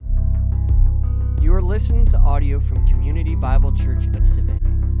You are listening to audio from Community Bible Church of Savannah.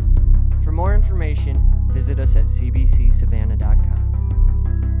 For more information, visit us at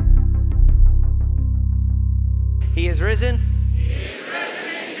cbcsavannah.com. He is risen. He is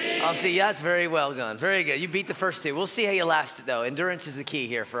risen indeed. I'll see. That's very well done. Very good. You beat the first two. We'll see how you last it, though. Endurance is the key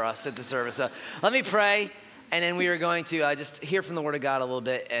here for us at the service. So let me pray, and then we are going to just hear from the Word of God a little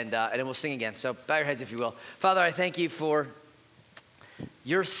bit, and then we'll sing again. So bow your heads if you will. Father, I thank you for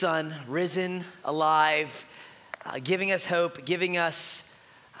your Son, risen, alive, giving us hope, giving us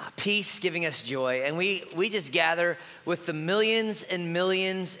peace, giving us joy. And we just gather with the millions and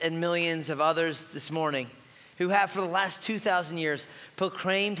millions and millions of others this morning who have for the last 2,000 years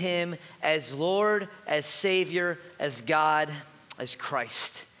proclaimed him as Lord, as Savior, as God, as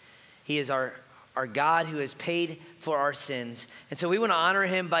Christ. He is our God who has paid for our sins. And so we want to honor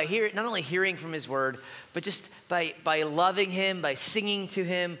him by not only hearing from his word, but just by loving him, by singing to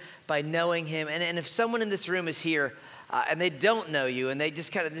him, by knowing him. And if someone in this room is here and they don't know you, and they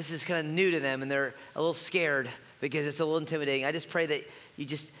just this is kind of new to them, and they're a little scared because it's a little intimidating, I just pray that you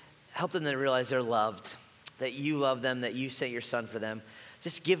just help them to realize they're loved, that you love them, that you sent your Son for them.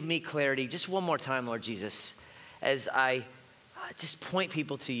 Just give me clarity just one more time, Lord Jesus, as I just point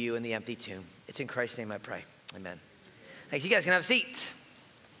people to you in the empty tomb. It's in Christ's name I pray. Amen. Thanks. You guys can have a seat.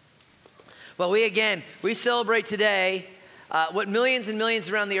 Well, we celebrate today what millions and millions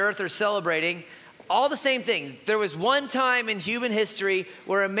around the earth are celebrating. All the same thing. There was one time in human history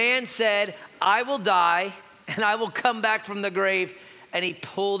where a man said, I will die and I will come back from the grave, and he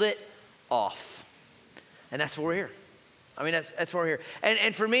pulled it off. And that's why we're here. I mean, that's why we're here.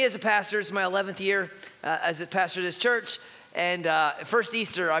 And for me as a pastor, it's my 11th year as a pastor of this church. And first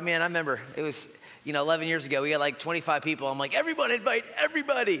Easter, I remember it was, 11 years ago, we had like 25 people. I'm like, everybody invite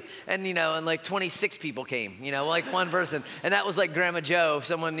everybody. And, and like 26 people came, like one person. And that was like Grandma Joe, if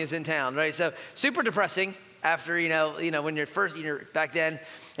someone is in town, right? So super depressing after, when you're first, back then.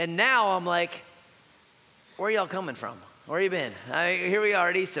 And now I'm like, where are y'all coming from? Where you been? Here we are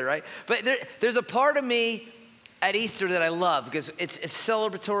at Easter, right? But there's a part of me at Easter that I love because it's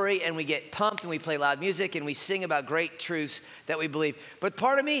celebratory, and we get pumped, and we play loud music, and we sing about great truths that we believe. But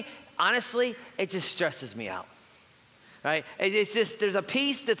part of me, honestly, it just stresses me out, right? It's just, there's a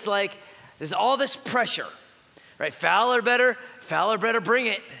piece that's like, there's all this pressure, right? Fowler better bring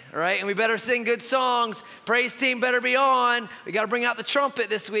it, right? And we better sing good songs. Praise team better be on. We got to bring out the trumpet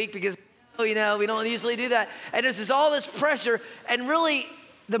this week because, we don't usually do that. And there's all this pressure, and really,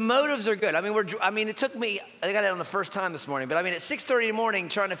 the motives are good. It took me, I got it on the first time this morning, but at 6:30 in the morning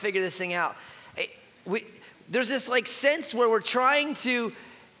trying to figure this thing out. There's this like sense where we're trying to,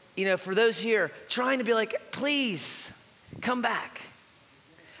 for those here, trying to be like, please come back.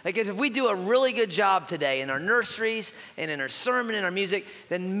 Like if we do a really good job today in our nurseries and in our sermon and our music,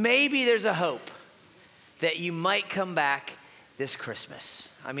 then maybe there's a hope that you might come back this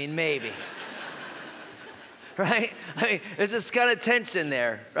Christmas. Maybe. Right? There's this kind of tension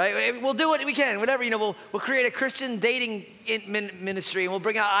there, right? We'll do what we can, whatever, we'll create a Christian dating ministry, and we'll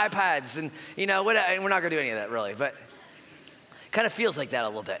bring out iPads, and, whatever, and we're not going to do any of that, really, but it kind of feels like that a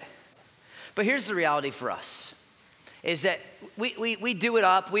little bit. But here's the reality for us, is that we do it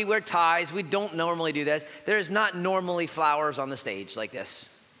up, we wear ties, we don't normally do this. There is not normally flowers on the stage like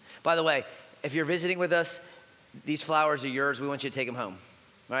this. By the way, if you're visiting with us, these flowers are yours. We want you to take them home.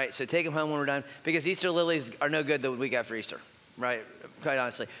 All right, so take them home when we're done, because Easter lilies are no good the week after Easter, right? Quite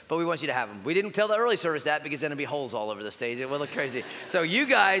honestly. But we want you to have them. We didn't tell the early service that because then there'd be holes all over the stage. It would look crazy. So you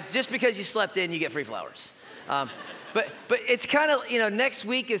guys, just because you slept in, you get free flowers. But it's kind of, next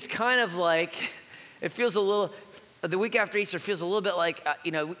week is kind of like, it feels a little, the week after Easter feels a little bit like,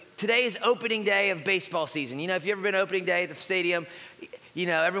 today is opening day of baseball season. If you've ever been opening day at the stadium,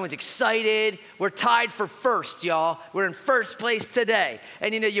 everyone's excited. We're tied for first, y'all. We're in first place today.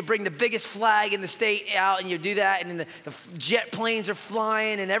 And, you bring the biggest flag in the state out, and you do that, and then the jet planes are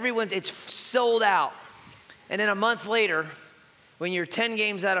flying, and it's sold out. And then a month later, when you're 10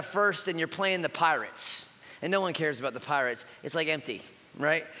 games out of first and you're playing the Pirates, and no one cares about the Pirates, it's like empty,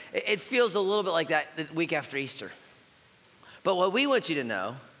 right? It feels a little bit like that the week after Easter. But what we want you to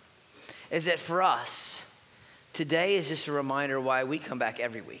know is that for us, today is just a reminder why we come back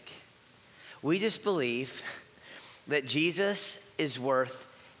every week. We just believe that Jesus is worth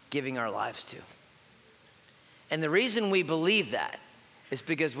giving our lives to. And the reason we believe that is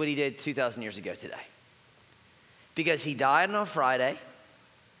because what he did 2,000 years ago today. Because he died on Friday,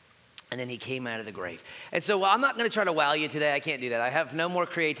 and then he came out of the grave. And so I'm not going to try to wow you today. I can't do that. I have no more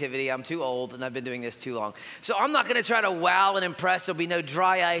creativity. I'm too old, and I've been doing this too long. So I'm not going to try to wow and impress. There'll be no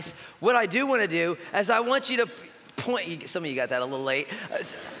dry ice. What I do want to do is I want you to point. Some of you got that a little late.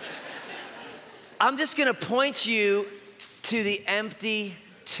 I'm just gonna point you to the empty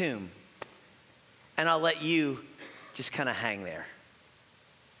tomb, and I'll let you just kind of hang there.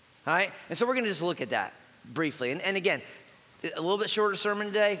 All right? And so we're gonna just look at that briefly. And again, a little bit shorter sermon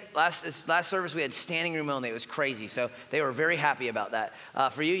today. Last service we had standing room only. It was crazy. So they were very happy about that.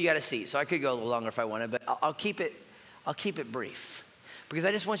 For you got a seat. So I could go a little longer if I wanted, but I'll keep it brief because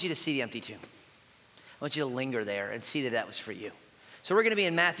I just want you to see the empty tomb. I want you to linger there and see that that was for you. So we're going to be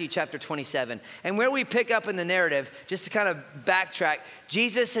in Matthew chapter 27. And where we pick up in the narrative, just to kind of backtrack,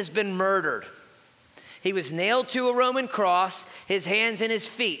 Jesus has been murdered. He was nailed to a Roman cross, his hands and his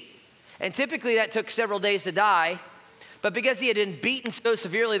feet. And typically that took several days to die. But because he had been beaten so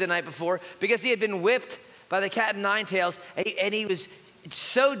severely the night before, because he had been whipped by the cat and nine tails, and he was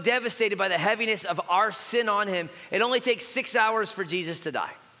so devastated by the heaviness of our sin on him, it only takes 6 hours for Jesus to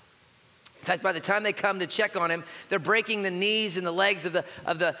die. In fact, by the time they come to check on him, they're breaking the knees and the legs of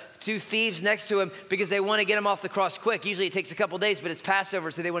the two thieves next to him because they want to get him off the cross quick. Usually it takes a couple days, but it's Passover,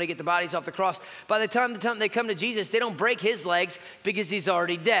 so they want to get the bodies off the cross. By the time they come to Jesus, they don't break his legs because he's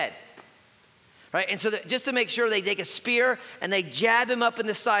already dead. Right? And so just to make sure, they take a spear and they jab him up in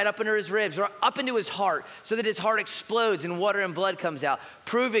the side, up under his ribs, or up into his heart, so that his heart explodes and water and blood comes out,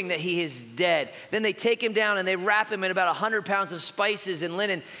 proving that he is dead. Then they take him down and they wrap him in about 100 pounds of spices and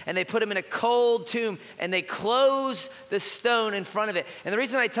linen, and they put him in a cold tomb, and they close the stone in front of it. And the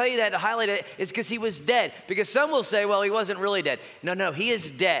reason I tell you that, to highlight it, is because he was dead. Because some will say, well, he wasn't really dead. No, he is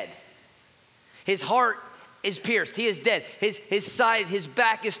dead. His heart is pierced. He is dead. His side, his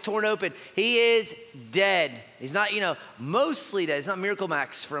back is torn open. He is dead. He's not, mostly dead. It's not Miracle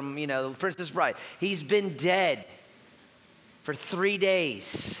Max from, The Princess Bride. He's been dead for 3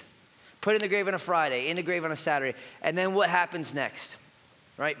 days. Put in the grave on a Friday, in the grave on a Saturday. And then what happens next?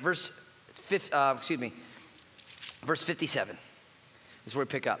 Right? Verse 57. This is where we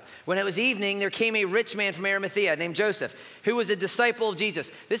pick up. When it was evening, there came a rich man from Arimathea named Joseph, who was a disciple of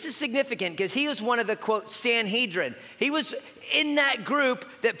Jesus. This is significant because he was one of the, quote, Sanhedrin. He was in that group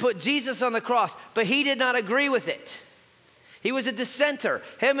that put Jesus on the cross, but he did not agree with it. He was a dissenter,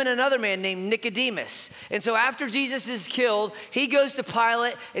 him and another man named Nicodemus. And so after Jesus is killed, he goes to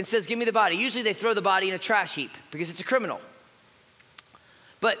Pilate and says, give me the body. Usually they throw the body in a trash heap because it's a criminal.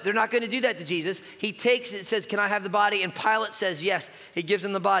 But they're not going to do that to Jesus. He takes it, says, can I have the body? And Pilate says, yes. He gives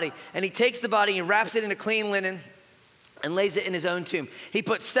him the body. And he takes the body and wraps it in a clean linen and lays it in his own tomb. He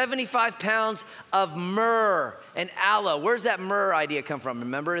put 75 pounds of myrrh and aloe. Where's that myrrh idea come from?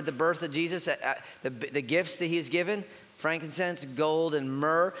 Remember at the birth of Jesus, the gifts that he was given? Frankincense, gold, and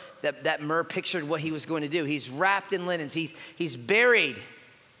myrrh. That myrrh pictured what he was going to do. He's wrapped in linens. He's buried.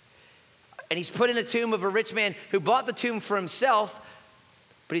 And he's put in a tomb of a rich man who bought the tomb for himself,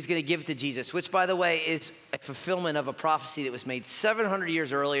 but he's going to give it to Jesus, which, by the way, is a fulfillment of a prophecy that was made 700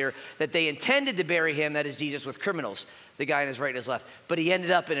 years earlier that they intended to bury him, that is Jesus, with criminals, the guy on his right and his left. But he ended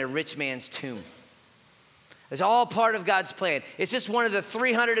up in a rich man's tomb. It's all part of God's plan. It's just one of the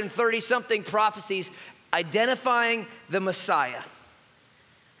 330-something prophecies identifying the Messiah,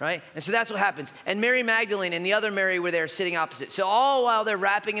 right? And so that's what happens. And Mary Magdalene and the other Mary were there sitting opposite. So all while they're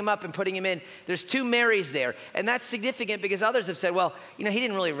wrapping him up and putting him in, there's two Marys there. And that's significant because others have said, well, he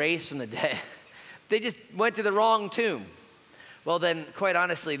didn't really raise from the dead. They just went to the wrong tomb. Well, then, quite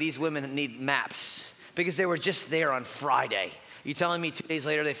honestly, these women need maps because they were just there on Friday. You telling me 2 days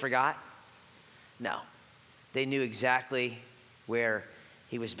later they forgot? No. They knew exactly where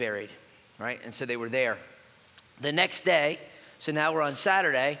he was buried, right? And so they were there. The next day, so now we're on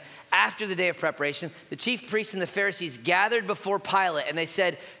Saturday, after the day of preparation, the chief priests and the Pharisees gathered before Pilate, and they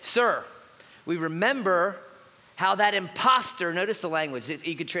said, sir, we remember how that imposter, notice the language,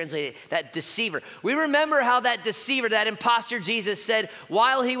 you could translate it, that deceiver. We remember how that deceiver, that imposter Jesus said,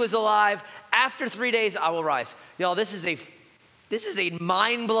 while he was alive, after 3 days, I will rise. Y'all, this is a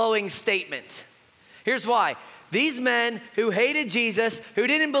mind-blowing statement. Here's why. These men who hated Jesus, who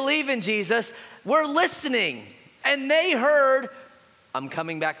didn't believe in Jesus, were listening. And they heard, I'm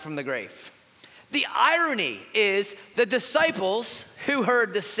coming back from the grave. The irony is the disciples who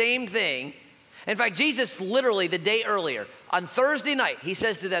heard the same thing. In fact, Jesus literally the day earlier, on Thursday night, he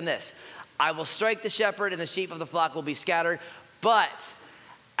says to them this, I will strike the shepherd and the sheep of the flock will be scattered, but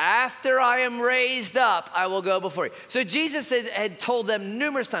after I am raised up, I will go before you. So Jesus had told them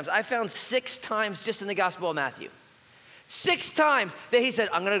numerous times. I found 6 times just in the Gospel of Matthew. 6 times that he said,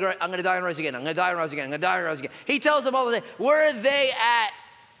 I'm going to die and rise again. I'm going to die and rise again. I'm going to die and rise again. He tells them all the time. Where are they at?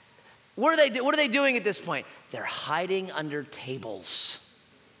 What are they doing at this point? They're hiding under tables.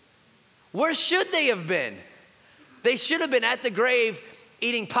 Where should they have been? They should have been at the grave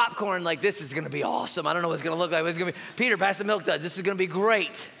eating popcorn like, this is going to be awesome. I don't know what it's going to look like. It's going to be, Peter, pass the milk duds. This is going to be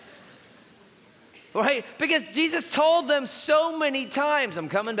great. right? Because Jesus told them so many times, I'm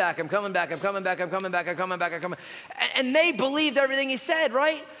coming back, I'm coming back, I'm coming back, I'm coming back, I'm coming back, I'm coming. And they believed everything he said,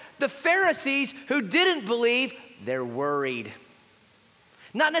 right? The Pharisees who didn't believe, they're worried.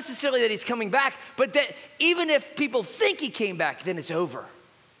 Not necessarily that he's coming back, but that even if people think he came back, then it's over,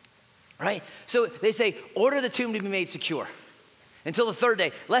 right? So they say, order the tomb to be made secure until the third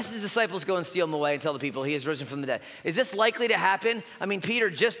day, lest his disciples go and steal him away and tell the people he has risen from the dead. Is this likely to happen? I mean, Peter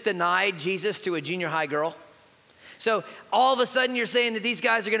just denied Jesus to a junior high girl. So all of a sudden you're saying that these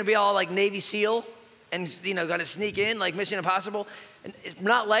guys are going to be all like Navy SEAL and, going to sneak in like Mission Impossible? And it's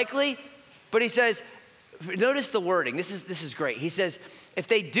not likely, but he says, notice the wording. This is great. He says, if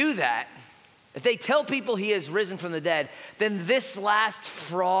they do that, if they tell people he has risen from the dead, then this last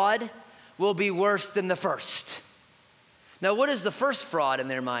fraud will be worse than the first. Now, what is the first fraud in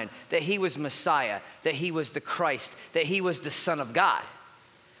their mind? That he was Messiah, that he was the Christ, that he was the Son of God.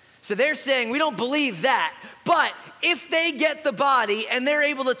 So they're saying, we don't believe that, but if they get the body and they're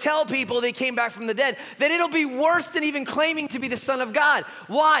able to tell people they came back from the dead, then it'll be worse than even claiming to be the Son of God.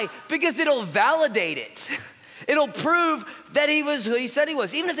 Why? Because it'll validate it. It'll prove that he was who he said he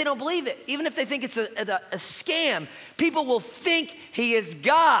was, even if they don't believe it, even if they think it's a scam. People will think he is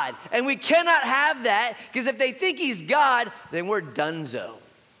God, and we cannot have that, because if they think he's God, then we're donezo.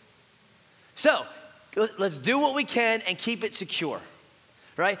 So let's do what we can and keep it secure,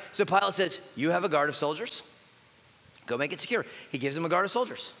 right? So Pilate says, you have a guard of soldiers. Go make it secure. He gives them a guard of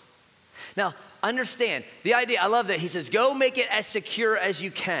soldiers. Now, understand the idea. I love that. He says, go make it as secure as you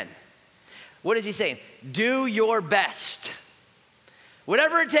can. What is he saying? Do your best.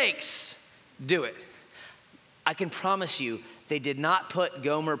 Whatever it takes, do it. I can promise you, they did not put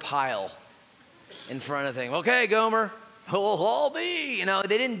Gomer Pyle in front of things. Okay, Gomer, I'll be.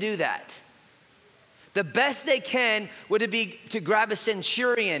 They didn't do that. The best they can would be to grab a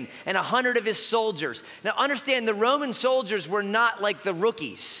centurion and 100 of his soldiers. Now understand, the Roman soldiers were not like the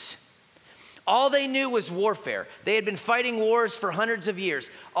rookies. All they knew was warfare. They had been fighting wars for hundreds of years.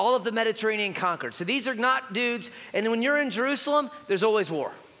 All of the Mediterranean conquered. So these are not dudes, and when you're in Jerusalem, there's always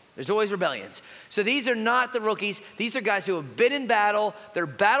war. There's always rebellions. So these are not the rookies. These are guys who have been in battle. They're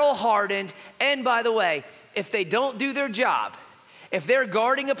battle hardened. And by the way, if they don't do their job, if they're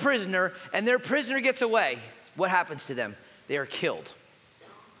guarding a prisoner and their prisoner gets away, what happens to them? They are killed.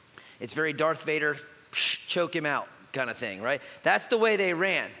 It's very Darth Vader, choke him out kind of thing, right? That's the way they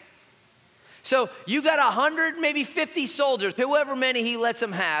ran. So you got 100, maybe 50 soldiers, however many he lets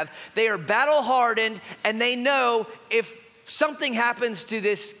them have. They are battle hardened, and they know if something happens to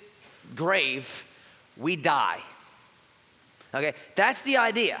this grave, we die. Okay, that's the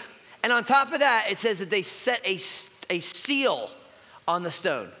idea. And on top of that, it says that they set a seal on the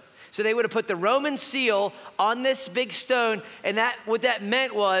stone. So they would have put the Roman seal on this big stone, and what that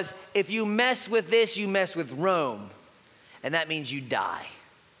meant was, if you mess with this, you mess with Rome. And that means you die.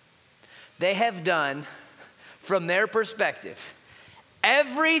 They have done, from their perspective,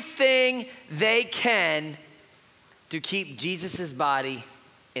 everything they can to keep Jesus' body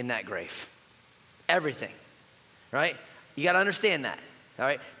in that grave. Everything, right? You got to understand that, all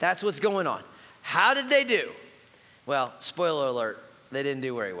right? That's what's going on. How did they do? Well, spoiler alert, they didn't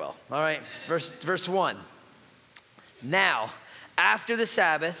do very well, all right? Verse 1. Now, after the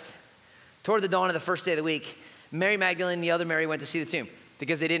Sabbath, toward the dawn of the first day of the week, Mary Magdalene and the other Mary went to see the tomb,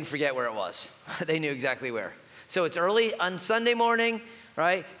 because they didn't forget where it was. They knew exactly where. So it's early on Sunday morning,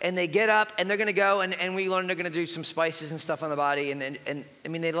 right? And they get up and they're going to go, and we learn they're going to do some spices and stuff on the body. And I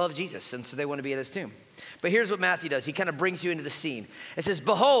mean, they love Jesus, and so they want to be at his tomb. But here's what Matthew does. He kind of brings you into the scene. It says,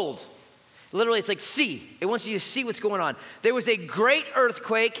 behold, literally it's like see. It wants you to see what's going on. There was a great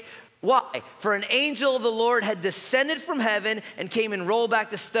earthquake. Why? For an angel of the Lord had descended from heaven and came and rolled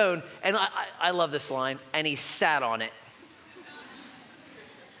back the stone. And I love this line. And he sat on it.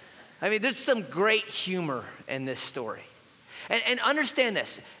 I mean, there's some great humor in this story. And understand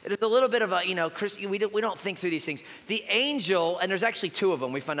this. There's a little bit of a, we don't think through these things. The angel, and there's actually two of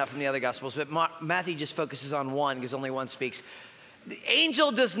them, we find out from the other Gospels, but Matthew just focuses on one because only one speaks. The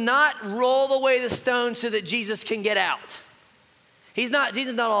angel does not roll away the stone so that Jesus can get out. Jesus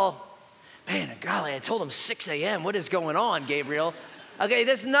is not all, man, golly, I told him 6 a.m. What is going on, Gabriel? Okay,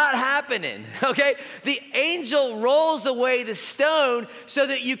 that's not happening, okay? The angel rolls away the stone so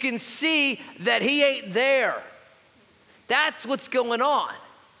that you can see that he ain't there. That's what's going on.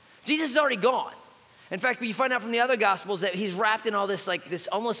 Jesus is already gone. In fact, you find out from the other Gospels that he's wrapped in all this, like this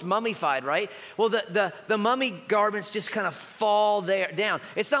almost mummified, right? Well, the mummy garments just kind of fall down.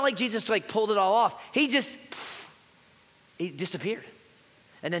 It's not like Jesus like pulled it all off. He disappeared.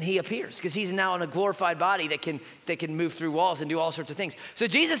 And then he appears because he's now in a glorified body that can move through walls and do all sorts of things. So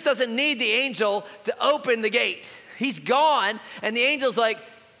Jesus doesn't need the angel to open the gate. He's gone, and the angel's like,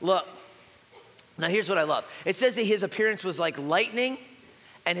 look. Now here's what I love. It says that his appearance was like lightning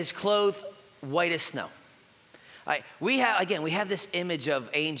and his clothes white as snow. All right, we have this image of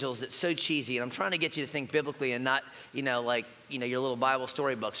angels that's so cheesy, and I'm trying to get you to think biblically and not, your little Bible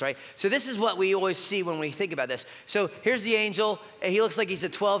storybooks, right? So this is what we always see when we think about this. So here's the angel, and he looks like he's a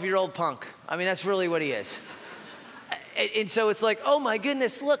 12-year-old punk. I mean, that's really what he is. And so it's like, oh my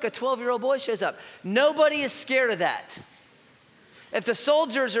goodness, look, a 12-year-old boy shows up. Nobody is scared of that. If the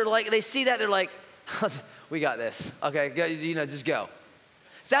soldiers are like, they see that, they're like, we got this. Okay, just go.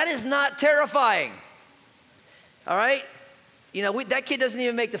 That is not terrifying. All right? That kid doesn't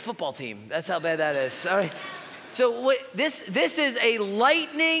even make the football team. That's how bad that is. All right? So this is a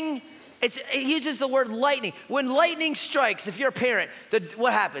lightning. He uses the word lightning. When lightning strikes, if you're a parent,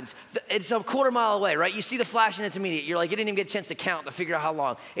 what happens? It's a quarter mile away, right? You see the flash and it's immediate. You're like, you didn't even get a chance to count to figure out how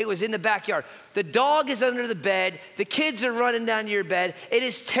long. It was in the backyard. The dog is under the bed. The kids are running down to your bed. It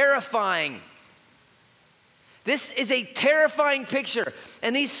is terrifying. This is a terrifying picture.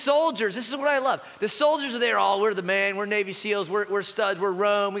 And these soldiers, this is what I love. The soldiers are there, we're the man, we're Navy SEALs, we're studs, we're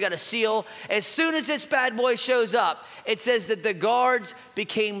Rome, we got a SEAL. As soon as this bad boy shows up, it says that the guards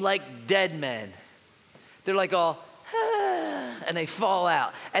became like dead men. They're like and they fall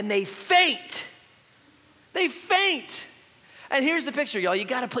out. And they faint. They faint. And here's the picture, y'all. You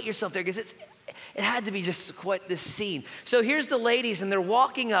got to put yourself there because it had to be just quite this scene. So here's the ladies, and they're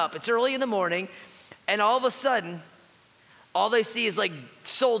walking up. It's early in the morning. And all of a sudden, all they see is like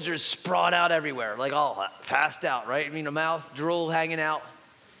soldiers sprawled out everywhere, like all passed out, right? Mouth, drool hanging out.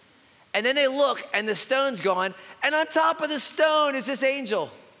 And then they look, and the stone's gone. And on top of the stone is this angel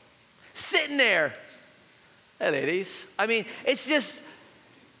sitting there. Hey, ladies. I mean, it's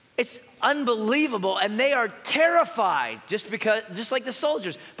unbelievable. And they are terrified just like the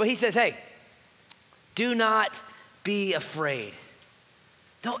soldiers. But he says, hey, do not be afraid.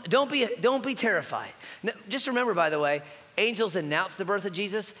 Don't be terrified. Now, just remember, by the way, angels announced the birth of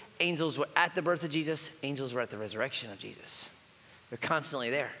Jesus. Angels were at the birth of Jesus. Angels were at the resurrection of Jesus. They're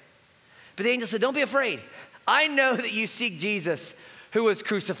constantly there. But the angel said, don't be afraid. I know that you seek Jesus who was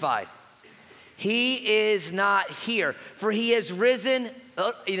crucified. He is not here, for he has risen.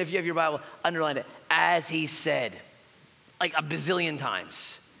 If you have your Bible, underline it. As he said, like a bazillion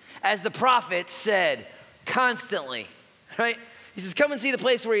times. As the prophet said constantly, right? He says, come and see the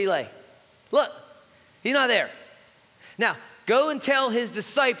place where he lay. Look, he's not there. Now, go and tell his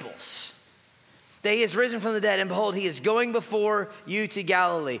disciples that he has risen from the dead, and behold, he is going before you to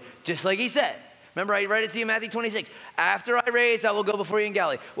Galilee, just like he said. Remember, I read it to you in Matthew 26. After I raise, I will go before you in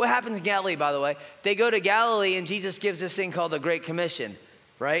Galilee. What happens in Galilee, by the way? They go to Galilee, and Jesus gives this thing called the Great Commission,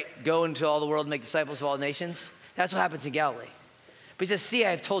 right? Go into all the world and make disciples of all nations. That's what happens in Galilee. But he says, see,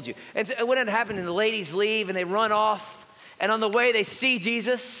 I have told you. And so what had happened, and the ladies leave, and they run off. And on the way, they see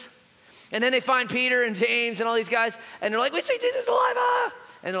Jesus. And then they find Peter and James and all these guys. And they're like, we see Jesus alive. Ah!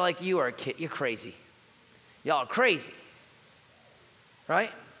 And they're like, you are a kid. You're crazy. Y'all are crazy. Right?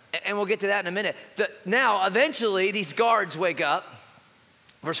 And we'll get to that in a minute. Now, eventually, these guards wake up.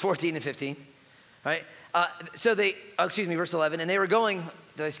 Verse 14 and 15. Right? Verse 11. And they were going.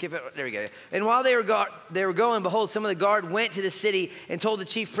 Did I skip it? There we go. And while they were going, behold, some of the guard went to the city and told the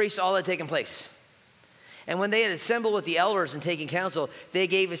chief priests all that had taken place. And when they had assembled with the elders and taken counsel, they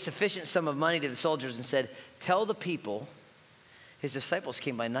gave a sufficient sum of money to the soldiers and said, tell the people his disciples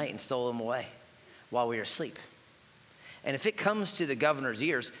came by night and stole him away while we were asleep. And if it comes to the governor's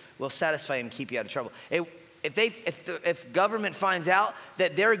ears, we'll satisfy him and keep you out of trouble. If government finds out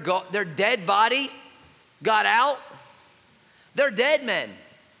that their dead body got out, they're dead men.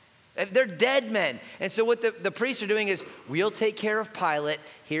 They're dead men. And so what the priests are doing is, we'll take care of Pilate.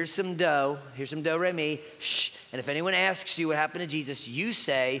 Here's some dough. Here's some dough, Remy. Shh. And if anyone asks you what happened to Jesus, you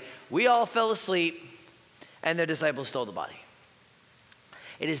say, we all fell asleep and their disciples stole the body.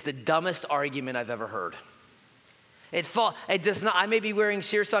 It is the dumbest argument I've ever heard. It does not. I may be wearing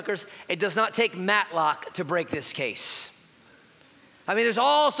seersuckers. It does not take Matlock to break this case. I mean, there's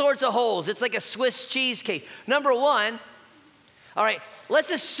all sorts of holes. It's like a Swiss cheese case. Number one, all right,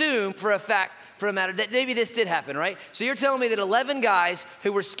 let's assume for a matter that maybe this did happen, right? So you're telling me that 11 guys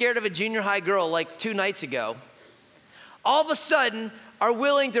who were scared of a junior high girl like 2 nights ago, all of a sudden are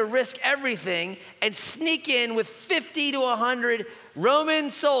willing to risk everything and sneak in with 50 to 100 Roman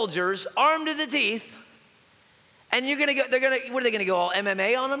soldiers armed to the teeth, and what are they gonna go, all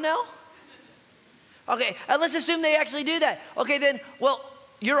MMA on them now? Okay, let's assume they actually do that. Okay, then, well,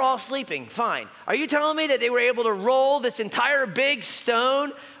 you're all sleeping, fine. Are you telling me that they were able to roll this entire big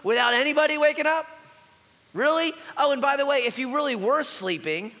stone without anybody waking up? Really? Oh, and by the way, if you really were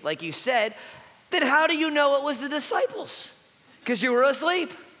sleeping, like you said, then how do you know it was the disciples? Because you were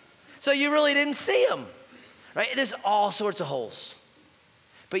asleep. So you really didn't see them, right? There's all sorts of holes.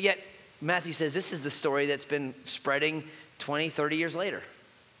 But yet, Matthew says this is the story that's been spreading 20, 30 years later.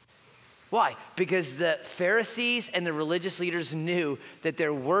 Why? Because the Pharisees and the religious leaders knew that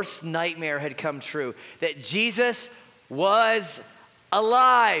their worst nightmare had come true, that Jesus was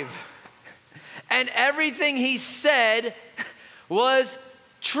alive. And everything he said was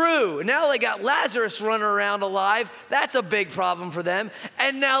true. Now they got Lazarus running around alive. That's a big problem for them.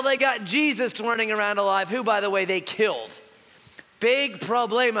 And now they got Jesus running around alive, who, by the way, they killed. Big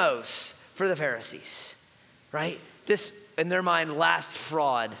problemos for the Pharisees, right? This, in their mind, last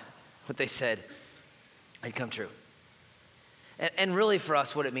fraud, what they said had come true. And really for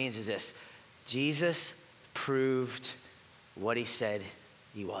us, what it means is this: Jesus proved what he said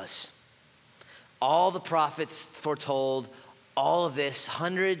he was. All the prophets foretold all of this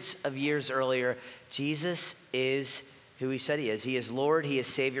hundreds of years earlier. Jesus is who he said he is. He is Lord, he is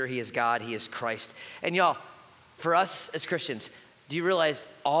Savior, he is God, he is Christ. And y'all, for us as Christians, do you realize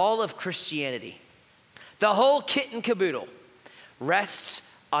all of Christianity, the whole kit and caboodle, rests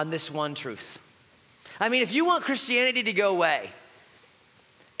on this one truth? I mean, if you want Christianity to go away,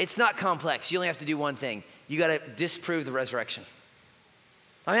 it's not complex. You only have to do one thing. You got to disprove the resurrection.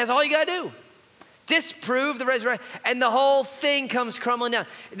 I mean, that's all you got to do. Disprove the resurrection, and the whole thing comes crumbling down.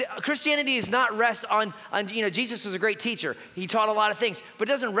 Christianity does not rest on, Jesus was a great teacher. He taught a lot of things, but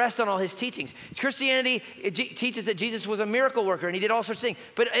it doesn't rest on all his teachings. Christianity teaches that Jesus was a miracle worker and he did all sorts of things,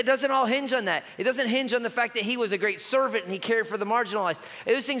 but it doesn't all hinge on that. It doesn't hinge on the fact that he was a great servant and he cared for the marginalized.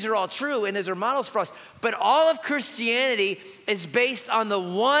 Those things are all true, and those are models for us, but all of Christianity is based on the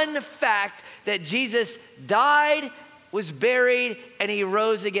one fact that Jesus died, was buried, and he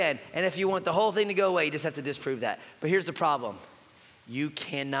rose again. And if you want the whole thing to go away, you just have to disprove that. But here's the problem. You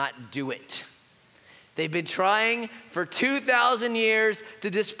cannot do it. They've been trying for 2,000 years to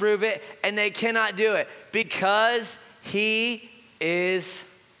disprove it, and they cannot do it because he is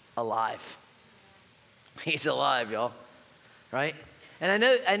alive. He's alive, y'all, right? And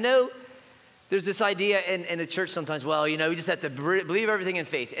I know there's this idea in the church sometimes, well, we just have to believe everything in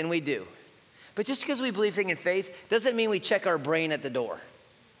faith, and we do. But just because we believe things in faith doesn't mean we check our brain at the door. All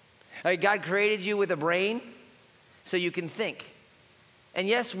right, God created you with a brain so you can think. And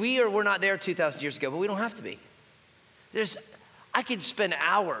yes, we're not there 2,000 years ago, but we don't have to be. I could spend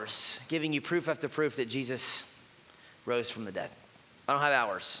hours giving you proof after proof that Jesus rose from the dead. I don't have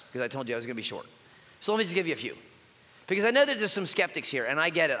hours because I told you I was going to be short. So let me just give you a few. Because I know that there's some skeptics here, and I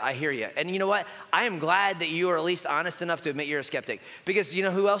get it. I hear you. And you know what? I am glad that you are at least honest enough to admit you're a skeptic. Because you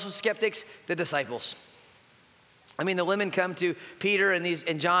know who else was skeptics? The disciples. I mean, the women come to Peter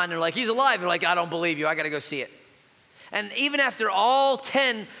and John, and they're like, he's alive. They're like, I don't believe you. I got to go see it. And even after all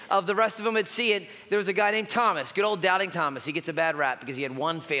 10 of the rest of them had seen it, there was a guy named Thomas, good old doubting Thomas. He gets a bad rap because he had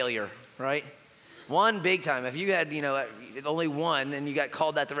one failure, right? One big time. If you had, only one, and you got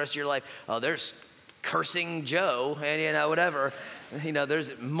called that the rest of your life, oh, there's cursing Joe, and whatever,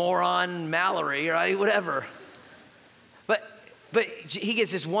 there's moron Mallory, right? Whatever. But he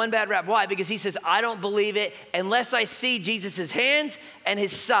gets this one bad rap. Why? Because he says, I don't believe it unless I see Jesus' hands and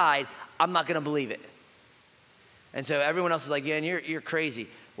his side. I'm not going to believe it. And so everyone else is like, yeah, and you're crazy.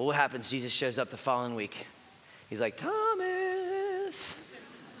 Well, what happens? Jesus shows up the following week. He's like, Thomas.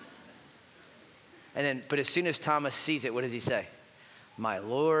 But as soon as Thomas sees it, what does he say? My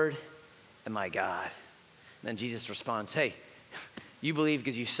Lord and my God. And then Jesus responds, hey, you believe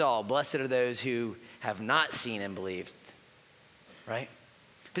because you saw. Blessed are those who have not seen and believed, right?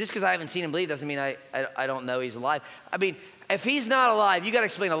 But just because I haven't seen and believed doesn't mean I don't know he's alive. I mean, if he's not alive, you got to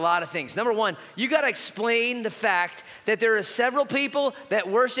explain a lot of things. Number one, you got to explain the fact that there are several people that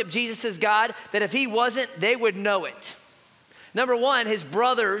worship Jesus as God, that if he wasn't, they would know it. Number one, his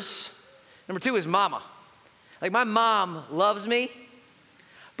brothers. Number two, his mama. Like, my mom loves me,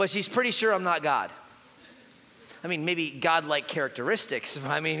 but she's pretty sure I'm not God. I mean, maybe God-like characteristics.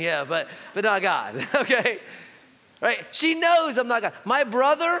 I mean, yeah, but not God, okay? Right? She knows I'm not God. My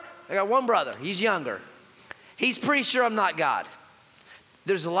brother, I got one brother. He's younger. He's pretty sure I'm not God.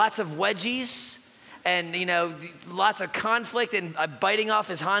 There's lots of wedgies and, lots of conflict and biting off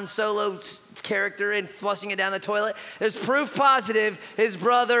his Han Solo character and flushing it down the toilet. There's proof positive his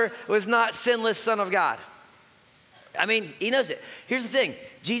brother was not sinless son of God. I mean, he knows it. Here's the thing.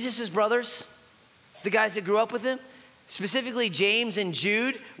 Jesus' brothers, the guys that grew up with him, specifically James and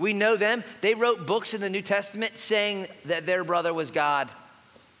Jude, we know them. They wrote books in the New Testament saying that their brother was God.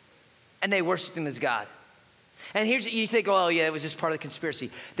 and they worshiped him as God. And you think, oh yeah, it was just part of the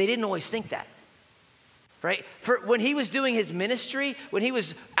conspiracy. They didn't always think that, right? For when he was doing his ministry, when he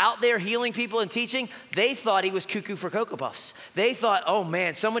was out there healing people and teaching, they thought he was cuckoo for Cocoa Puffs. They thought, oh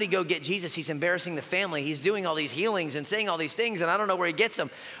man, somebody go get Jesus. He's embarrassing the family. He's doing all these healings and saying all these things, and I don't know where he gets them.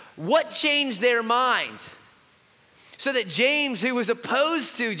 What changed their mind? So that James, who was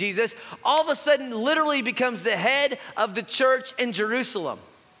opposed to Jesus, all of a sudden literally becomes the head of the church in Jerusalem.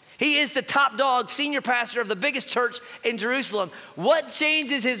 He is the top dog, senior pastor of the biggest church in Jerusalem. What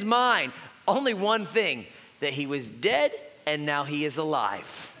changes his mind? Only one thing, that he was dead and now he is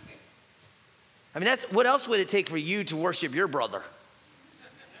alive. I mean, what else would it take for you to worship your brother?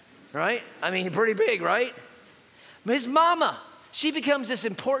 Right? I mean, pretty big, right? His mama, she becomes this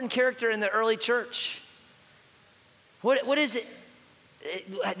important character in the early church. What is it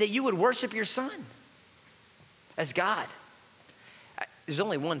that you would worship your son as God? There's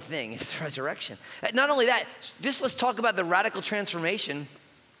only one thing, it's the resurrection. Not only that, just let's talk about the radical transformation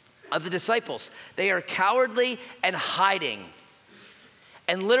of the disciples. They are cowardly and hiding.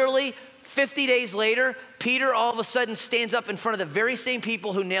 And literally 50 days later, Peter all of a sudden stands up in front of the very same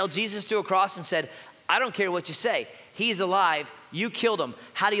people who nailed Jesus to a cross and said, I don't care what you say. He's alive. You killed him.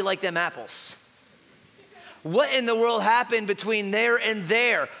 How do you like them apples? What in the world happened between there and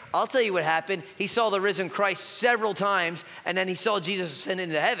there? I'll tell you what happened. He saw the risen Christ several times, and then he saw Jesus ascend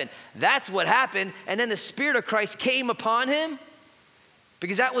into heaven. That's what happened. And then the Spirit of Christ came upon him,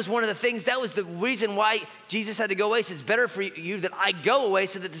 because that was one of the things, that was the reason why Jesus had to go away. He says, it's better for you that I go away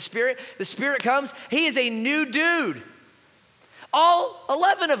so that the Spirit comes. He is a new dude. All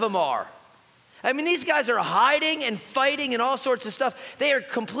 11 of them are. I mean, these guys are hiding and fighting and all sorts of stuff. They are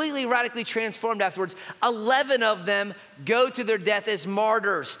completely radically transformed afterwards. 11 of them go to their death as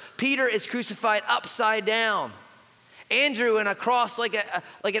martyrs. Peter is crucified upside down. Andrew in a cross like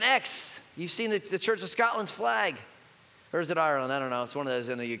an X. You've seen the Church of Scotland's flag. Or is it Ireland? I don't know. It's one of those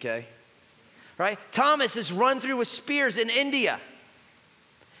in the UK. Right? Thomas is run through with spears in India.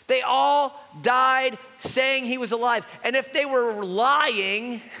 They all died saying he was alive. And if they were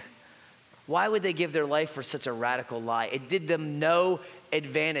lying, why would they give their life for such a radical lie? It did them no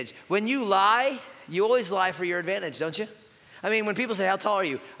advantage. When you lie, you always lie for your advantage, don't you? I mean, when people say, how tall are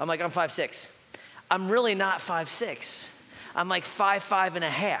you? I'm like, I'm 5'6". I'm really not 5'6". I'm like 5'5" and a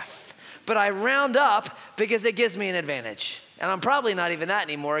half. But I round up because it gives me an advantage. And I'm probably not even that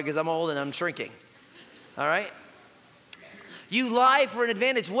anymore because I'm old and I'm shrinking. All right? You lie for an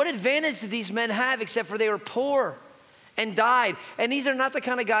advantage. What advantage did these men have except for they were poor and died? And these are not the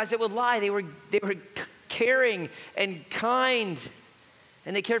kind of guys that would lie. They were caring and kind,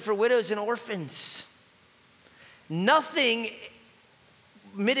 and they cared for widows and orphans. Nothing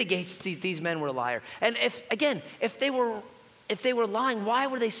mitigates these men were a liar. And if they were lying, why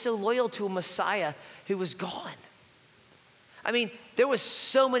were they so loyal to a Messiah who was gone? I mean, there was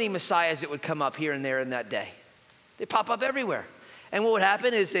so many Messiahs that would come up here and there in that day. They pop up everywhere. And what would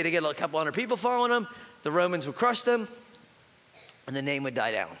happen is they'd get a couple hundred people following them. The Romans would crush them, and the name would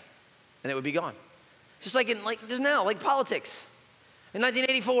die down, and it would be gone. Just like just now, like politics. In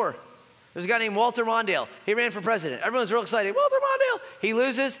 1984, there's a guy named Walter Mondale. He ran for president. Everyone's real excited. Walter Mondale. He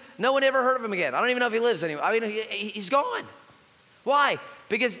loses. No one ever heard of him again. I don't even know if he lives anymore. I mean, he's gone. Why?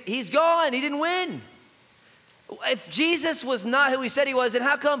 Because he's gone. He didn't win. If Jesus was not who he said he was, then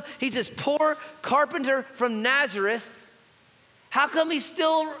how come he's this poor carpenter from Nazareth? How come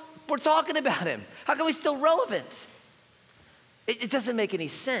we're talking about him? How come he's still relevant? It doesn't make any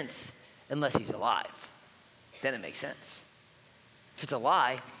sense unless he's alive. Then it makes sense. If it's a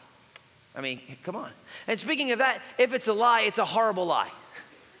lie, I mean, come on. And speaking of that, if it's a lie, it's a horrible lie.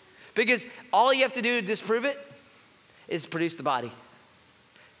 Because all you have to do to disprove it is produce the body.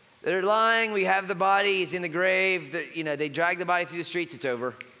 They're lying, we have the body, it's in the grave. They drag the body through the streets, it's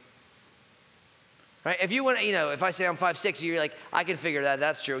over. Right? If you want to, if I say I'm 5'6", you're like, I can figure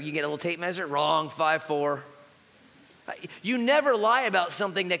that's true. You get a little tape measure, wrong, 5'4". You never lie about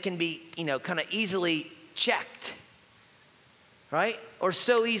something that can be, kind of easily checked, right? Or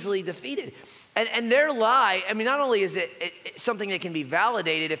so easily defeated. And their lie, I mean, not only is it something that can be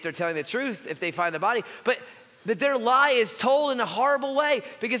validated if they're telling the truth, if they find the body, but their lie is told in a horrible way.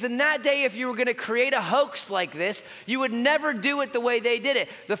 Because in that day, if you were going to create a hoax like this, you would never do it the way they did it.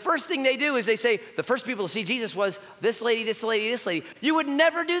 The first thing they do is they say, the first people to see Jesus was this lady, this lady, this lady. You would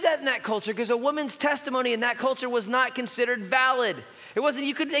never do that in that culture because a woman's testimony in that culture was not considered valid. It wasn't,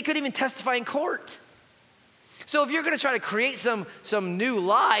 they couldn't even testify in court. So if you're going to try to create some new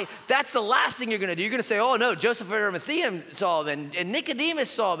lie, that's the last thing you're going to do. You're going to say, oh, no, Joseph of Arimathea saw him, and Nicodemus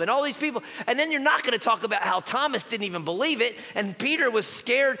saw him, and all these people. And then you're not going to talk about how Thomas didn't even believe it, and Peter was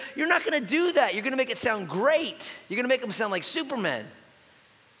scared. You're not going to do that. You're going to make it sound great. You're going to make them sound like Supermen.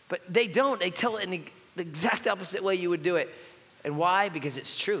 But they don't. They tell it in the exact opposite way you would do it. And why? Because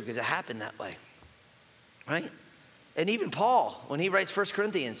it's true, because it happened that way, right? And even Paul, when he writes 1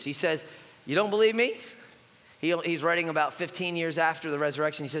 Corinthians, he says, you don't believe me? He's writing about 15 years after the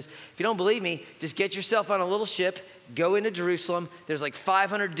resurrection. He says, if you don't believe me, just get yourself on a little ship, go into Jerusalem. There's like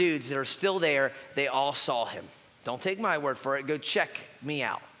 500 dudes that are still there. They all saw him. Don't take my word for it. Go check me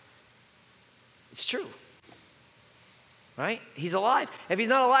out. It's true, right? He's alive. If he's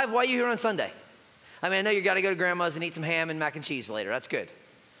not alive, why are you here on Sunday? I mean, I know you got to go to grandma's and eat some ham and mac and cheese later. That's good.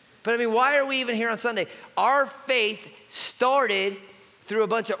 But I mean, why are we even here on Sunday? Our faith started through a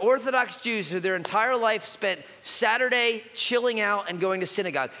bunch of Orthodox Jews who their entire life spent Saturday chilling out and going to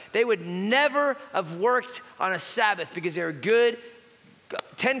synagogue. They would never have worked on a Sabbath because they were good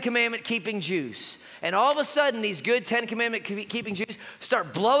 10 Commandment keeping Jews. And all of a sudden, these good 10 Commandment keeping Jews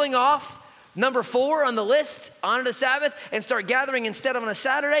start blowing off number 4 on the list, honor the Sabbath, and start gathering instead of on a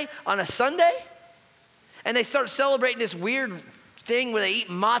Saturday, on a Sunday. And they start celebrating this weird thing where they eat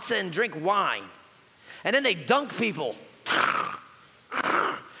matzah and drink wine. And then they dunk people.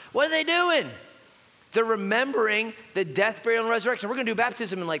 What are they doing? They're remembering the death, burial, and resurrection. We're going to do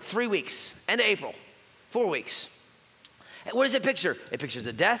baptism in like 3 weeks, end of April, 4 weeks. And what does it picture? It pictures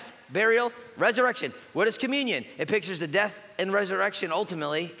the death, burial, resurrection. What is communion? It pictures the death and resurrection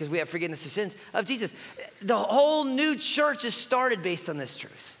ultimately, because we have forgiveness of sins, of Jesus. The whole new church is started based on this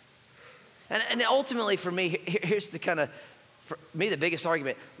truth. And ultimately for me, here's the kind of, for me, the biggest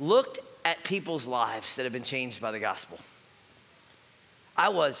argument. Looked at people's lives that have been changed by the gospel. I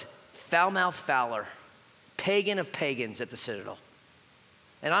was foul-mouthed Fowler, pagan of pagans at the Citadel.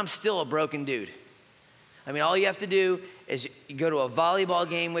 And I'm still a broken dude. I mean, all you have to do is you go to a volleyball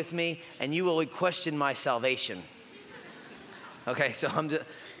game with me and you will question my salvation. Okay, so I'm just,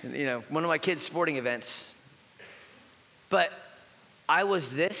 one of my kids' sporting events. But I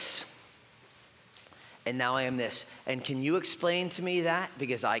was this, and now I am this. And can you explain to me that?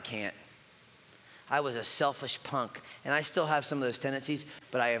 Because I can't. I was a selfish punk, and I still have some of those tendencies,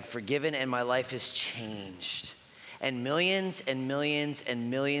 but I am forgiven and my life has changed. And millions and millions and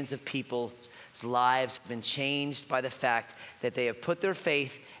millions of people's lives have been changed by the fact that they have put their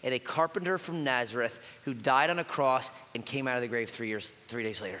faith in a carpenter from Nazareth who died on a cross and came out of the grave 3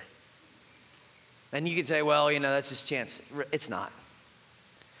 days later. And you could say, well, that's just chance. It's not.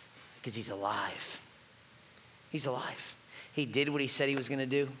 Because he's alive. He's alive. He did what he said he was going to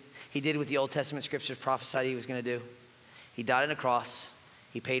do. He did what the Old Testament scriptures prophesied he was going to do. He died on a cross,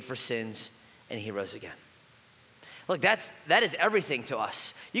 he paid for sins, and he rose again. Look, that is everything to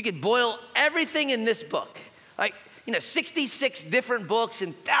us. You could boil everything in this book. Like, 66 different books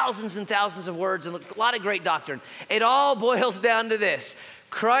and thousands of words and a lot of great doctrine. It all boils down to this.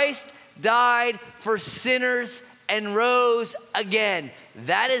 Christ died for sinners and rose again.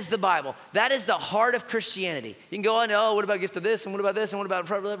 That is the Bible. That is the heart of Christianity. You can go on, what about gift of this, and what about this, and what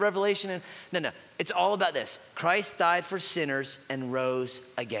about Revelation? No. It's all about this. Christ died for sinners and rose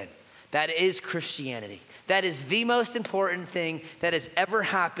again. That is Christianity. That is the most important thing that has ever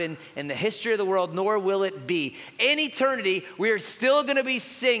happened in the history of the world, nor will it be. In eternity, we are still going to be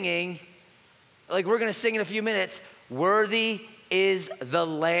singing, like we're going to sing in a few minutes, worthy is the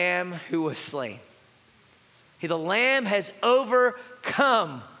Lamb who was slain. The Lamb has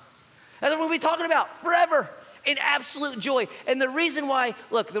overcome. That's what we'll be talking about forever in absolute joy. And the reason why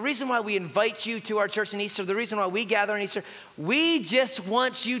we invite you to our church in Easter, the reason why we gather on Easter, we just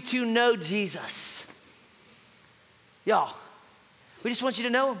want you to know Jesus. Y'all, we just want you to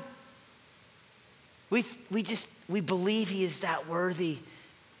know him. We believe he is that worthy,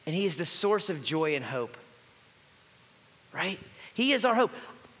 and he is the source of joy and hope. Right? He is our hope.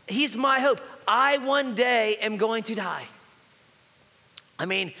 He's my hope. I one day am going to die. I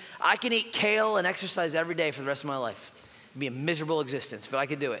mean, I can eat kale and exercise every day for the rest of my life. It'd be a miserable existence, but I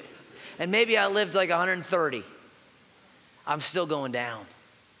could do it. And maybe I lived like 130. I'm still going down.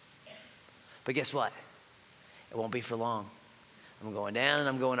 But guess what? It won't be for long. I'm going down and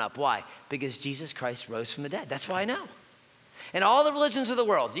I'm going up. Why? Because Jesus Christ rose from the dead. That's why I know. And all the religions of the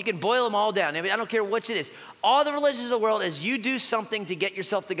world, you can boil them all down. I mean, I don't care which it is. All the religions of the world is you do something to get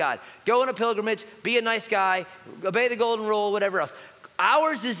yourself to God. Go on a pilgrimage, be a nice guy, obey the golden rule, whatever else.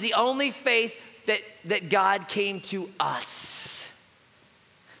 Ours is the only faith that God came to us.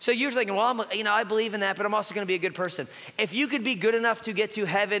 So you're thinking, well, I believe in that, but I'm also going to be a good person. If you could be good enough to get to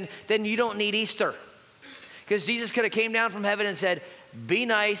heaven, then you don't need Easter. Because Jesus could have came down from heaven and said, be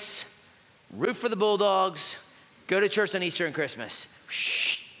nice, root for the Bulldogs, go to church on Easter and Christmas.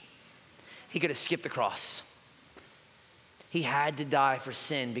 Shh. He could have skipped the cross. He had to die for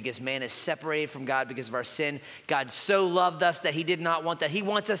sin because man is separated from God because of our sin. God so loved us that he did not want that. He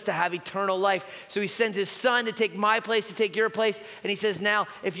wants us to have eternal life. So he sends his son to take my place, to take your place. And he says, now,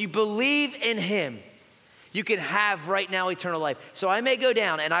 if you believe in him, you can have right now eternal life. So I may go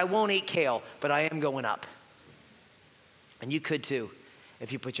down and I won't eat kale, but I am going up. And you could too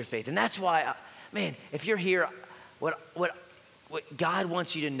if you put your faith. And that's why, man, if you're here, what God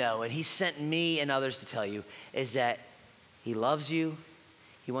wants you to know, and he sent me and others to tell you, is that he loves you.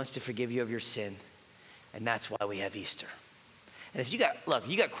 He wants to forgive you of your sin. And that's why we have Easter. And if you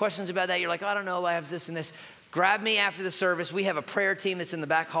got questions about that, you're like, oh, I don't know, I have this and this. Grab me after the service. We have a prayer team that's in the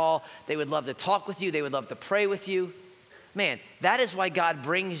back hall. They would love to talk with you. They would love to pray with you. Man, that is why God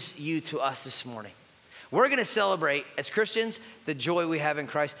brings you to us this morning. We're going to celebrate, as Christians, the joy we have in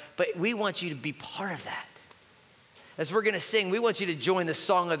Christ, but we want you to be part of that. As we're going to sing, we want you to join the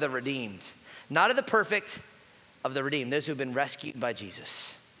song of the redeemed. Not of the perfect, of the redeemed, those who have been rescued by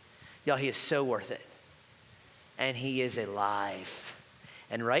Jesus. Y'all, he is so worth it. And he is alive.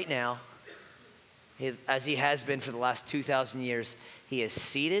 And right now, as he has been for the last 2,000 years, he is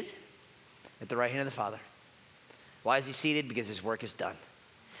seated at the right hand of the Father. Why is he seated? Because his work is done.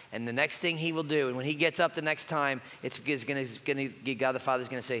 And the next thing he will do, and when he gets up the next time, it's because God the Father is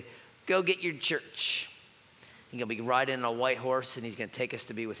going to say, go get your church. He's going to be riding on a white horse, and he's going to take us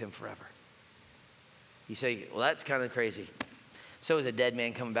to be with him forever. You say, well, that's kind of crazy. So is a dead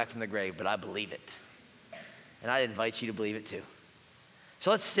man coming back from the grave, but I believe it. And I invite you to believe it too.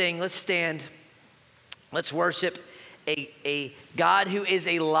 So let's sing, let's stand, let's worship a God who is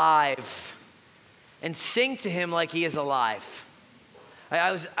alive and sing to him like he is alive.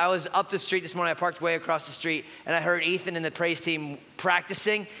 I was up the street this morning. I parked way across the street, and I heard Ethan and the praise team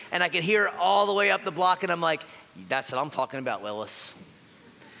practicing, and I could hear it all the way up the block, and I'm like, that's what I'm talking about, Willis.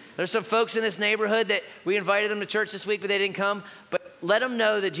 There's some folks in this neighborhood that we invited them to church this week, but they didn't come. But let them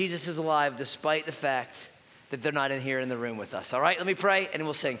know that Jesus is alive despite the fact that they're not in here in the room with us. All right, let me pray and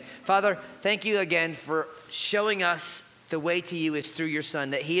we'll sing. Father, thank you again for showing us the way to you is through your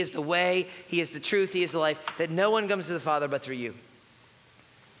Son, that he is the way, he is the truth, he is the life, that no one comes to the Father but through you.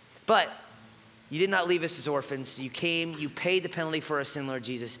 But you did not leave us as orphans. You came, you paid the penalty for our sin, Lord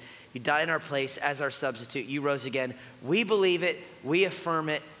Jesus. You died in our place as our substitute. You rose again. We believe it. We affirm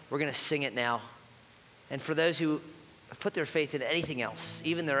it. We're going to sing it now. And for those who have put their faith in anything else,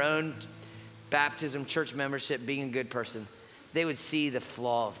 even their own baptism, church membership, being a good person, they would see the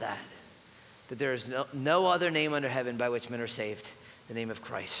flaw of that. That there is no other name under heaven by which men are saved, the name of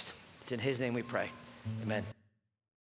Christ. It's in his name we pray. Amen.